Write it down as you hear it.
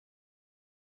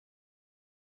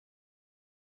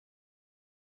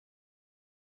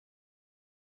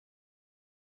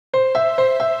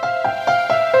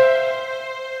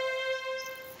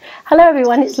Hello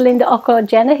everyone, it's Linda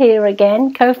Ockwell-Jenner here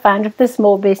again, co-founder of the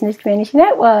Small Business Community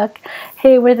Network,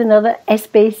 here with another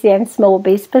SBCN Small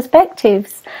Biz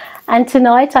Perspectives. And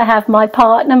tonight I have my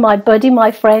partner, my buddy, my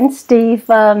friend, Steve.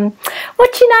 What's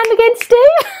your name again,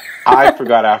 Steve? I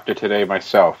forgot after today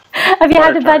myself. Have you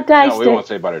had a bad day, No, Steve? we won't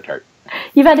say butter tart.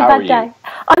 You've had a How bad day?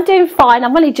 I'm doing fine.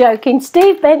 I'm only joking.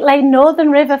 Steve Bentley, Northern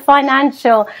River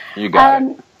Financial. You got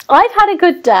it. I've had a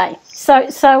good day. So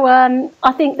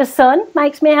I think the sun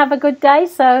makes me have a good day.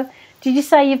 So did you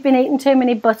say you've been eating too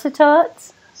many butter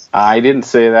tarts? I didn't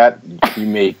say that. You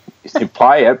may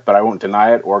imply it, but I won't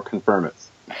deny it or confirm it.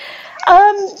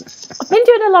 I've been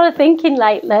doing a lot of thinking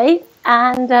lately,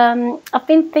 and I've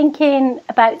been thinking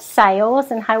about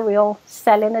sales and how we all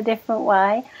sell in a different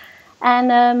way.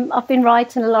 And I've been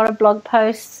writing a lot of blog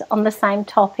posts on the same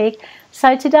topic.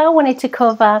 So today I wanted to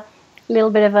cover a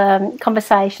little bit of a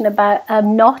conversation about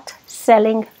not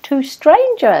selling to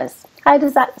strangers. How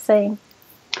does that seem?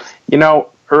 You know,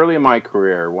 early in my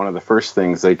career, one of the first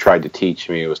things they tried to teach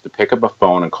me was to pick up a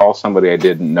phone and call somebody I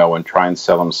didn't know and try and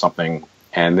sell them something,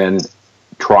 and then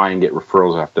try and get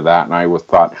referrals after that. And I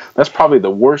thought that's probably the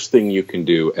worst thing you can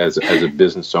do as a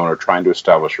business owner, trying to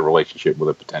establish a relationship with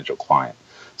a potential client.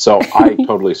 So I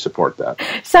totally support that.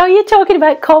 So you're talking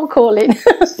about cold calling?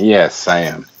 Yes, I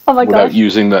am. Oh my Without gosh.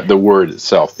 using the word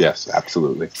itself, yes,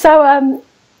 absolutely. So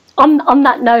on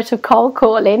that note of cold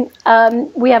calling,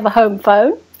 we have a home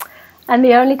phone, and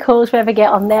the only calls we ever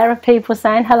get on there are people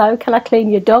saying, hello, can I clean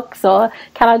your ducts, or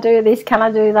can I do this, can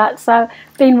I do that? So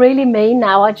being really mean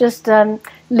now, I just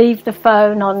leave the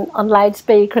phone on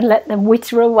loudspeaker and let them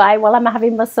witter away while I'm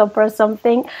having my supper or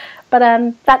something. But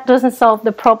that doesn't solve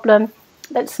the problem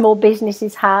that small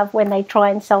businesses have when they try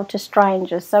and sell to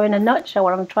strangers. So in a nutshell,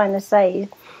 what I'm trying to say is,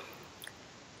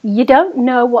 you don't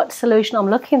know what solution I'm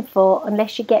looking for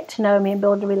unless you get to know me and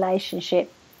build a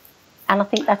relationship. And I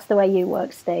think that's the way you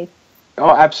work, Steve. Oh,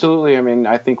 absolutely. I mean,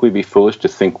 I think we'd be foolish to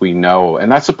think we know.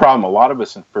 And that's the problem. A lot of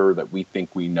us infer that we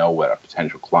think we know what a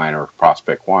potential client or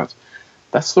prospect wants.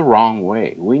 That's the wrong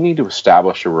way. We need to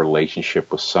establish a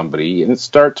relationship with somebody. And it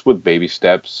starts with baby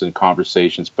steps and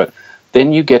conversations. But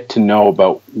then you get to know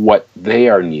about what they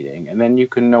are needing. And then you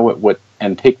can know what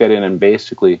and take that in and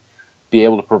basically be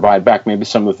able to provide back maybe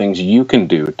some of the things you can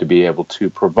do to be able to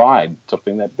provide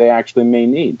something that they actually may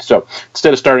need. So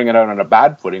instead of starting it out on a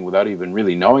bad footing without even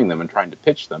really knowing them and trying to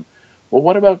pitch them, well,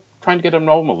 what about trying to get them to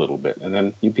know them a little bit? And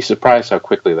then you'd be surprised how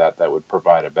quickly that would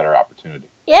provide a better opportunity.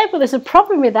 Yeah, but there's a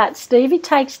problem with that, Steve. It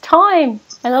takes time.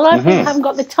 And a lot of people haven't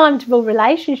got the time to build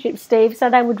relationships, Steve, so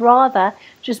they would rather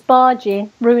just barge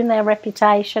in, ruin their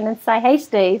reputation and say, hey,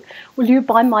 Steve, will you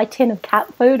buy my tin of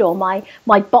cat food or my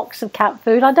box of cat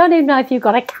food? I don't even know if you've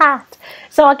got a cat.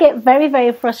 So I get very,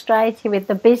 very frustrated with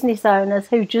the business owners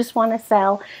who just want to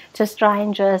sell to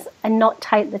strangers and not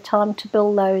take the time to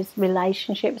build those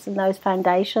relationships and those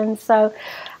foundations. So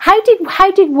how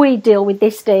did we deal with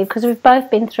this, Steve? Because we've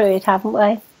both been through it, haven't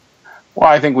we? Well,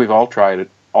 I think we've all tried it.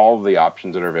 All of the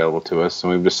options that are available to us,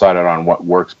 and we've decided on what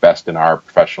works best in our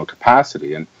professional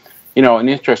capacity. And, you know, an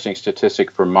interesting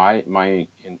statistic for my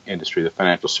industry, the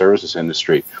financial services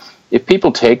industry, if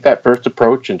people take that first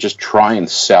approach and just try and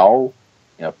sell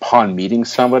upon meeting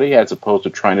somebody as opposed to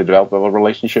trying to develop a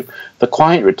relationship, the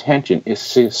client retention is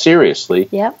seriously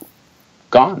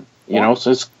gone. You know,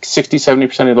 so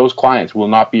 60-70% of those clients will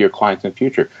not be your clients in the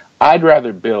future. I'd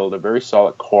rather build a very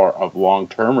solid core of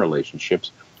long-term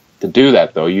relationships. To do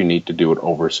that, though, you need to do it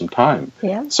over some time.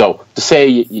 Yeah. So to say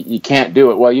you can't do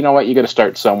it, well, you know what? You got to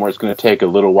start somewhere. It's going to take a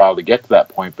little while to get to that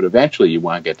point, but eventually you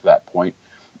want to get to that point.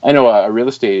 I know a real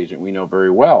estate agent we know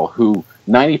very well who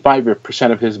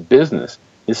 95% of his business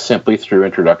is simply through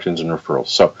introductions and referrals.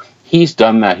 So he's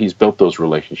done that. He's built those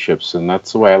relationships, and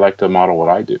that's the way I like to model what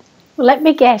I do. Well, let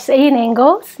me guess, Ian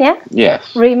Ingalls, yeah?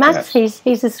 Yes. Remax, yes.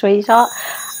 He's a sweetheart.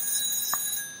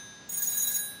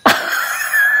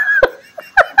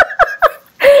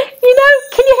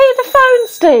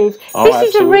 Steve, this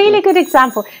is a really good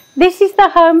example. This is the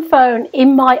home phone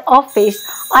in my office.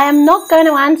 I am not going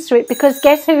to answer it because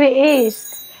guess who it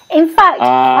is? In fact,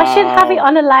 I should have it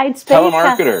on a loudspeaker.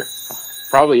 Telemarketer.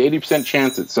 Probably 80%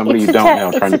 chance it's somebody you don't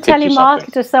know trying to pitch you something.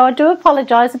 It's a telemarketer, so I do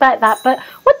apologise about that. But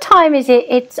what time is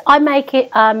it? I make it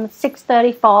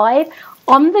 6:35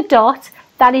 on the dot.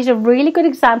 That is a really good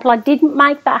example. I didn't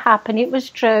make that happen. It was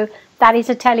true. That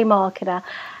is a telemarketer.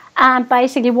 And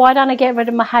basically, why don't I get rid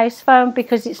of my house phone?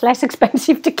 Because it's less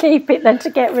expensive to keep it than to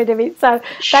get rid of it. So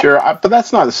sure, but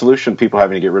that's not the solution. People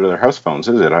having to get rid of their house phones,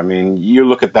 is it? I mean, you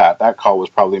look at that. That call was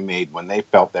probably made when they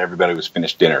felt that everybody was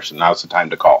finished dinner. So now's the time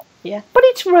to call. Yeah, but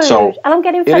it's rude, and I'm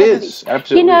getting fed up with it.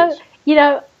 Absolutely. You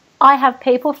know, I have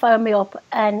people phone me up,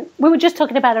 and we were just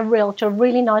talking about a realtor, a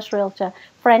really nice realtor,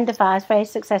 friend of ours, very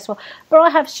successful. But I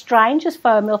have strangers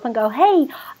phone me up and go, hey,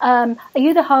 are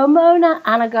you the homeowner?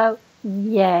 And I go,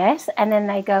 yes. And then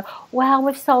they go, well,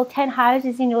 we've sold 10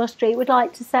 houses in your street, we'd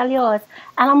like to sell yours.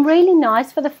 And I'm really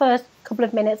nice for the first couple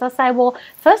of minutes. I say, well,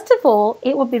 first of all,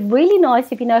 it would be really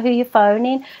nice if you know who you're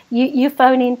phoning. You're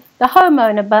phoning the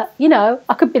homeowner, but, you know,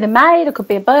 I could be the maid, I could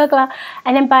be a burglar.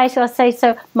 And then basically I say,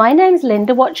 so my name's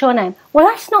Linda, what's your name? Well,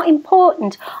 that's not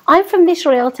important. I'm from this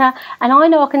realtor and I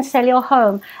know I can sell your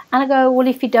home. And I go, well,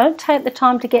 if you don't take the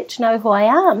time to get to know who I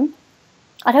am,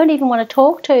 I don't even want to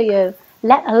talk to you,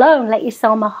 let alone let you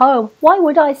sell my home. Why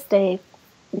would I, Steve?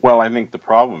 Well, I think the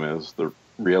problem is the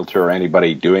realtor or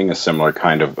anybody doing a similar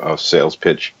kind of sales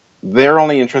pitch, they're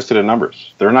only interested in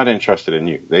numbers. They're not interested in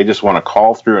you. They just want to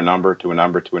call through a number to a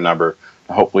number to a number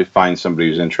to hopefully find somebody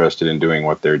who's interested in doing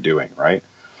what they're doing, right?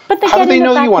 But how do they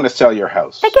know you want to sell your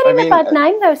house? They're getting a bad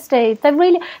name, though, Steve. They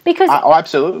really, because oh,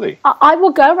 absolutely. I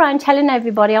will go around telling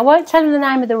everybody. I won't tell them the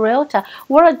name of the realtor.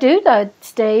 What I do, though,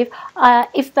 Steve,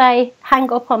 if they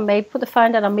hang up on me, put the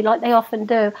phone down on me like they often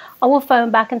do, I will phone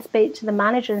back and speak to the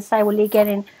manager and say, well, you're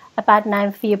getting a bad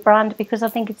name for your brand, because I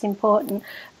think it's important.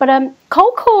 But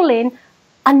cold calling,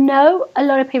 I know a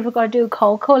lot of people have got to do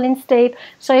cold calling, Steve.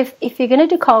 So if you're going to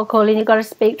do cold calling, you've got to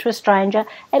speak to a stranger.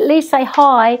 At least say,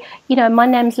 hi, you know, my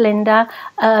name's Linda.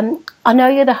 I know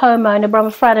you're the homeowner, but I'm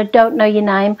afraid I don't know your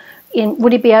name.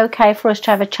 Would it be okay for us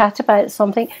to have a chat about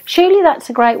something? Surely that's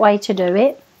a great way to do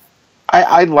it.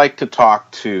 I'd like to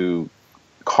talk to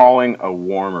calling a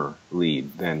warmer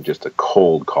lead than just a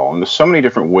cold call. And there's so many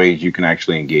different ways you can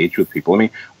actually engage with people. I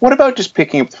mean, what about just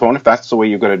picking up the phone if that's the way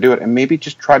you've got to do it, and maybe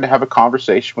just try to have a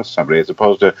conversation with somebody as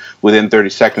opposed to within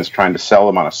 30 seconds trying to sell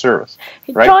them on a service.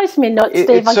 It drives me nuts, Steve.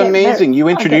 It's amazing. You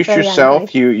introduce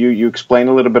yourself, you explain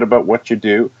a little bit about what you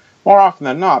do. More often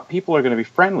than not, people are going to be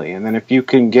friendly. And then if you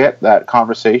can get that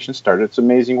conversation started, it's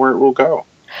amazing where it will go.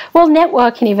 Well,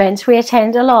 networking events, we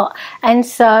attend a lot. And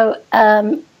so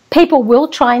people will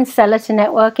try and sell at a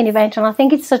networking event, and I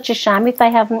think it's such a shame if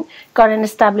they haven't got an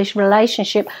established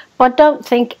relationship. But I don't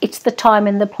think it's the time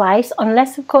and the place,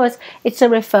 unless, of course, it's a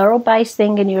referral-based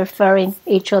thing and you're referring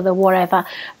each other, whatever.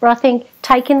 But I think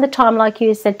taking the time, like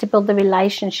you said, to build the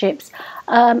relationships.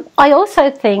 I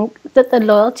also think that the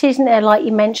loyalty isn't there, like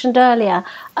you mentioned earlier.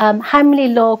 How many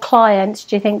loyal clients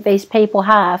do you think these people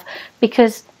have?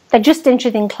 Because they're just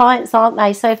interested in clients, aren't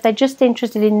they? So if they're just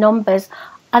interested in numbers,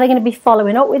 are they going to be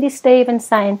following up with you, Steve, and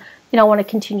saying, you know, I want to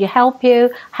continue to help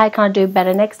you, how can I do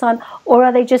better next time? Or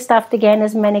are they just after getting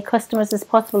as many customers as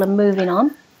possible and moving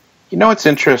on? You know, what's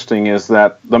interesting is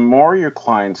that the more your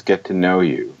clients get to know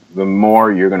you, the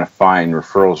more you're going to find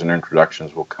referrals and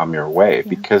introductions will come your way,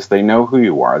 because they know who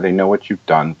you are, they know what you've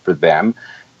done for them,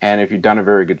 and if you've done a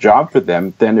very good job for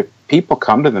them, then if people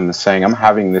come to them and saying, I'm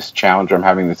having this challenge, or I'm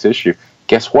having this issue,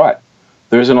 guess what?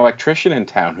 There's an electrician in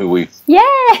town who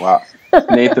well,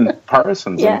 Nathan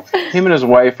Parsons, and him and his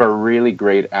wife are really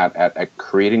great at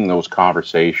creating those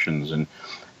conversations. And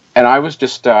I was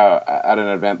just at an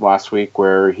event last week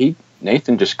where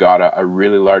Nathan just got a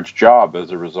really large job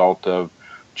as a result of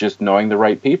just knowing the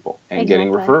right people and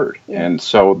getting referred. And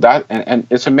so that, and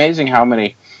it's amazing how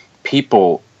many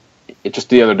people, just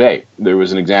the other day, there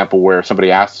was an example where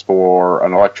somebody asked for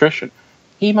an electrician.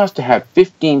 He must have had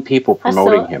 15 people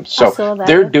promoting him. So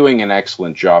they're doing an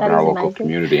excellent job in our local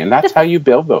community, and that's how you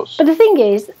build those. But the thing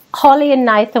is, Holly and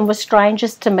Nathan were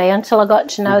strangers to me until I got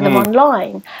to know them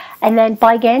online. And then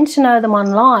by getting to know them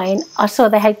online, I saw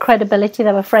they had credibility,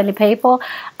 they were friendly people.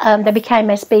 They became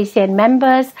SBCN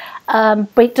members,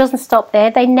 but it doesn't stop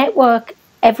there. They network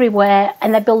everywhere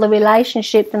and they build a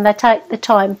relationship, and they take the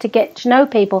time to get to know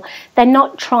people. They're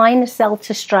not trying to sell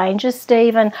to strangers,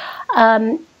 Stephen.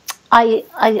 I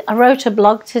wrote a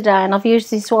blog today, and I've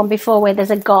used this one before, where there's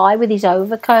a guy with his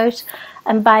overcoat,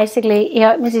 and basically he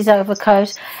opens his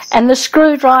overcoat and the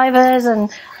screwdrivers and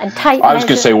tape. I was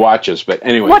going to say watches, but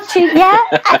anyway. Watches, yeah.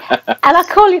 And I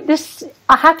call it this,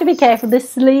 I have to be careful, this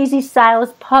sleazy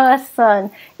salesperson.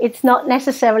 It's not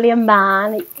necessarily a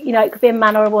man, you know, it could be a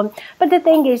man or a woman. But the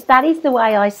thing is, that is the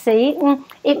way I see it, and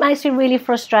it makes me really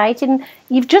frustrated.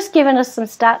 You've just given us some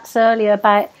stats earlier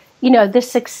about, you know, the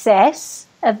success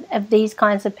of these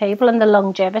kinds of people and the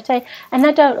longevity, and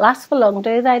they don't last for long,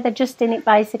 do they? They're just in it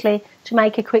basically to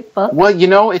make a quick buck. Well, you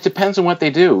know, it depends on what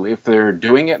they do. If they're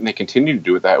doing it and they continue to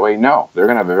do it that way, no, they're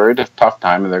going to have a very tough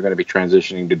time, and they're going to be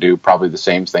transitioning to do probably the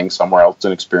same thing somewhere else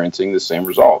and experiencing the same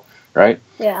result, right?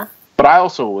 Yeah. But I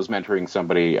also was mentoring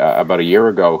somebody about a year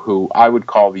ago who I would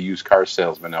call the used car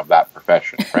salesman of that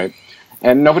profession, right?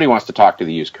 And nobody wants to talk to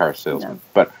the used car salesman,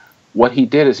 but what he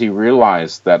did is he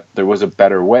realized that there was a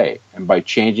better way. And by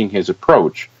changing his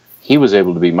approach, he was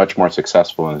able to be much more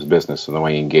successful in his business and the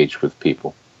way he engaged with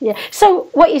people. Yeah. So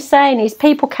what you're saying is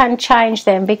people can change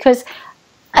them, because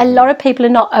a lot of people are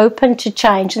not open to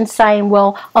change and saying,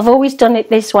 well, I've always done it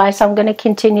this way, so I'm going to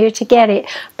continue to get it.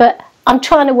 But I'm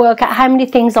trying to work out how many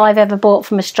things I've ever bought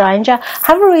from a stranger. I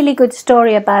have a really good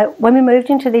story about when we moved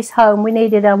into this home, we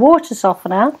needed a water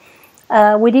softener.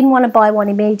 We didn't want to buy one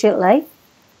immediately.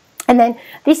 And then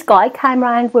this guy came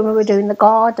round when we were doing the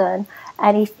garden,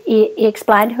 and he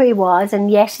explained who he was, and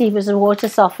yes, he was a water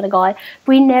softener guy.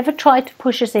 We never tried to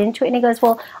push us into it, and he goes,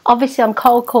 well, obviously I'm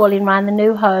cold calling around the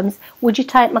new homes. Would you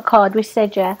take my card? We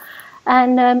said, yeah.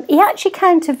 And he actually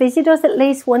came to visit us at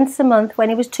least once a month when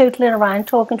he was tootling around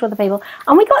talking to other people.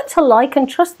 And we got to like and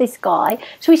trust this guy.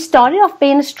 So he started off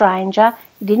being a stranger.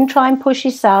 He didn't try and push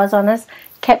his sales on us,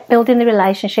 kept building the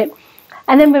relationship.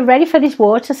 And then we're ready for this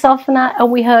water softener,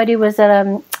 and we heard he was at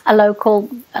a local,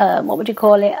 what would you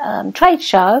call it, trade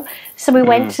show. So we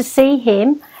went to see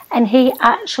him, and he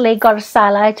actually got a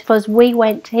sale out of us. We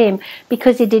went to him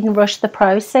because he didn't rush the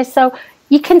process. So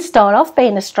you can start off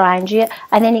being a stranger,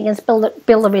 and then you can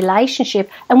build a relationship.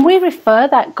 And we refer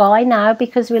that guy now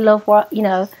because we love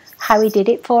how he did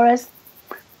it for us.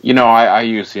 You know, I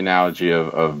use the analogy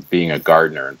of being a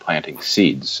gardener and planting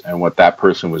seeds. And what that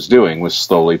person was doing was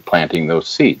slowly planting those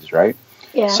seeds, right?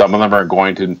 Yeah. Some of them are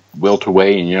going to wilt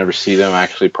away and you never see them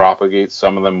actually propagate.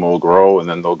 Some of them will grow and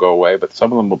then they'll go away. But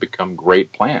some of them will become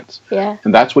great plants. Yeah.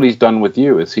 And that's what he's done with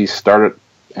you, is he's started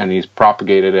and he's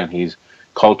propagated and he's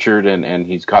cultured and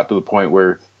he's got to the point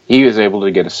where he is able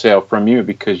to get a sale from you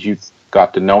because you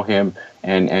got to know him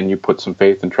and you put some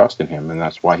faith and trust in him, and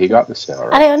that's why he got the sale.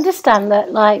 Right? And I understand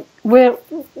that, like,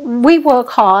 we work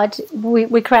hard,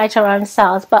 we create our own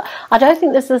sales, but I don't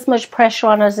think there's as much pressure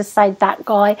on us as, say, that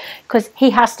guy, because he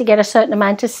has to get a certain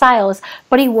amount of sales.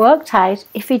 But he worked out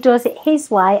if he does it his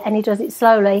way and he does it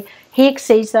slowly, he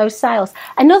exceeds those sales.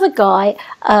 Another guy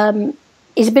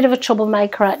is a bit of a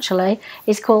troublemaker, actually.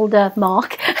 He's called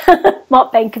Mark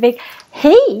Benkovic.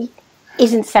 He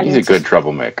isn't selling. He's a good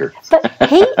troublemaker. But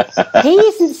he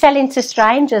isn't selling to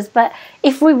strangers. But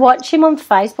if we watch him on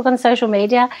Facebook, on social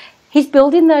media, he's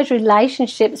building those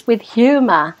relationships with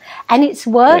humour, and it's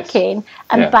working. Yes.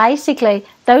 And basically,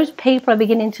 those people are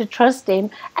beginning to trust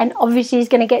him, and obviously he's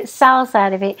going to get sales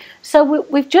out of it. So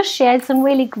we've just shared some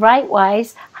really great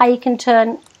ways how you can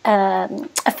turn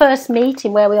a first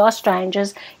meeting where we are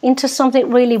strangers into something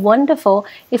really wonderful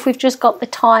if we've just got the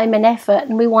time and effort,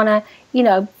 and we want to,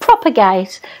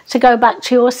 propagate, to go back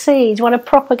to your seeds, want to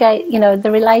propagate,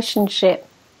 the relationship.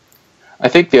 I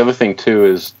think the other thing too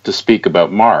is to speak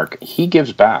about Mark. He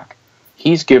gives back.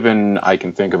 He's given, I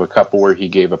can think of a couple where he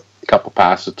gave a couple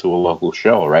passes to a local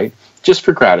show, right? Just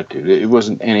for gratitude. It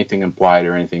wasn't anything implied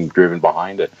or anything driven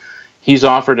behind it. He's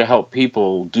offered to help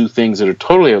people do things that are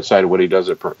totally outside of what he does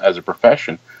as a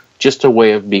profession, just a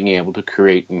way of being able to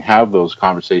create and have those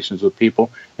conversations with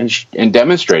people and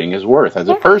demonstrating his worth as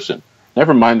a person.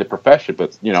 Never mind the profession,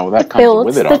 but, that comes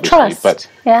with it, obviously. Trust.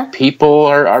 But people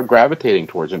are gravitating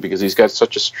towards him because he's got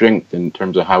such a strength in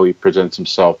terms of how he presents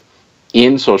himself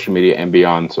in social media and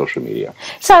beyond social media.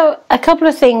 So a couple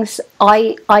of things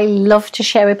I love to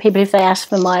share with people if they ask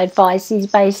for my advice is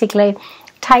basically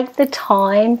take the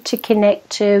time to connect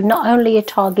to not only your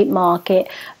target market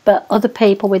but other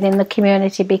people within the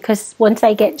community, because once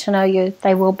they get to know you,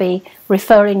 they will be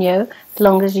referring you as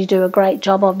long as you do a great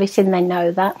job, obviously, and they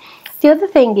know that. The other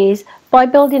thing is, by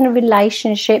building a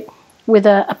relationship with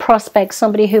a prospect,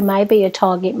 somebody who may be a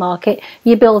target market,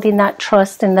 you're building that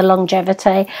trust and the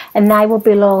longevity, and they will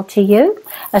be loyal to you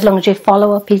as long as your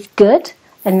follow-up is good,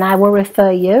 and they will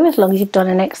refer you as long as you've done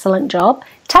an excellent job.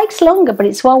 It takes longer, but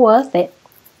it's well worth it.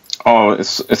 Oh,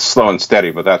 it's slow and steady,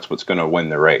 but that's what's going to win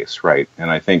the race, right? And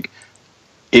I think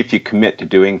if you commit to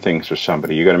doing things for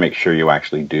somebody, you got to make sure you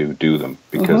actually do them,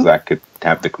 because that could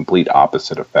have the complete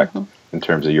opposite effect in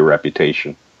terms of your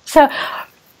reputation. So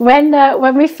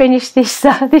when we finish this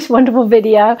this wonderful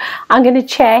video, I'm going to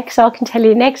check so I can tell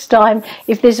you next time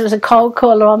if this was a cold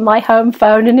caller on my home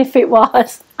phone, and if it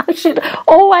was, I should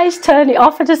always turn it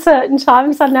off at a certain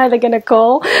time so I know they're going to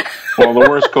call. Well, the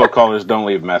worst cold callers don't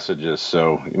leave messages,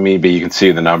 so maybe you can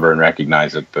see the number and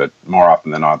recognize it, but more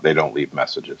often than not, they don't leave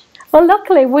messages. Well,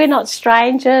 luckily, we're not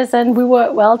strangers and we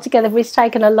work well together. It's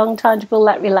taken a long time to build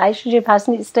that relationship,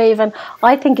 hasn't it, Steve? And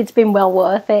I think it's been well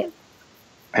worth it.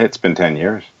 It's been 10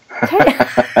 years.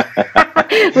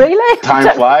 Really?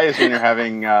 Time flies when you're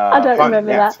having I don't fun.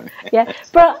 remember that. Yeah.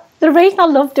 But the reason I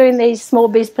love doing these small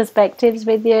biz perspectives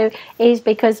with you is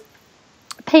because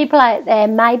people out there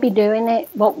may be doing it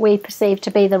what we perceive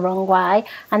to be the wrong way,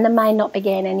 and they may not be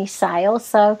getting any sales.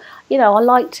 So, you know, I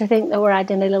like to think that we're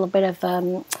adding a little bit of,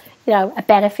 you know, a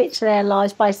benefit to their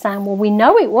lives by saying, well, we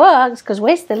know it works because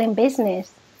we're still in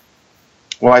business.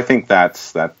 Well, I think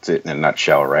that's it in a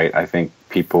nutshell, right? I think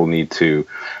people need to,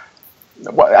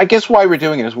 well, I guess why we're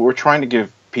doing it is we're trying to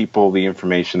give people the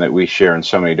information that we share in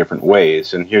so many different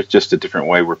ways. And here's just a different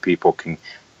way where people can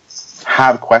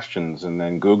have questions and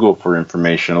then Google for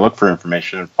information, look for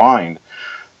information, and find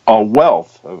a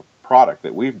wealth of product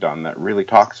that we've done that really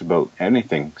talks about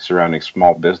anything surrounding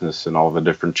small business and all the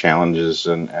different challenges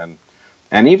and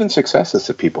even successes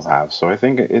that people have. So I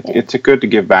think it's good to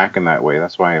give back in that way.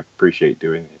 That's why I appreciate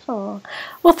doing these. Oh.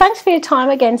 Well, thanks for your time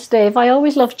again, Steve. I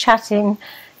always love chatting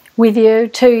with you,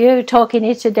 to you, talking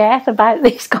you to death about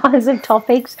these kinds of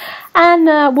topics. And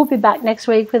we'll be back next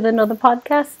week with another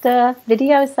podcast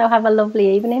video. So have a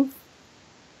lovely evening.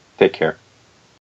 Take care.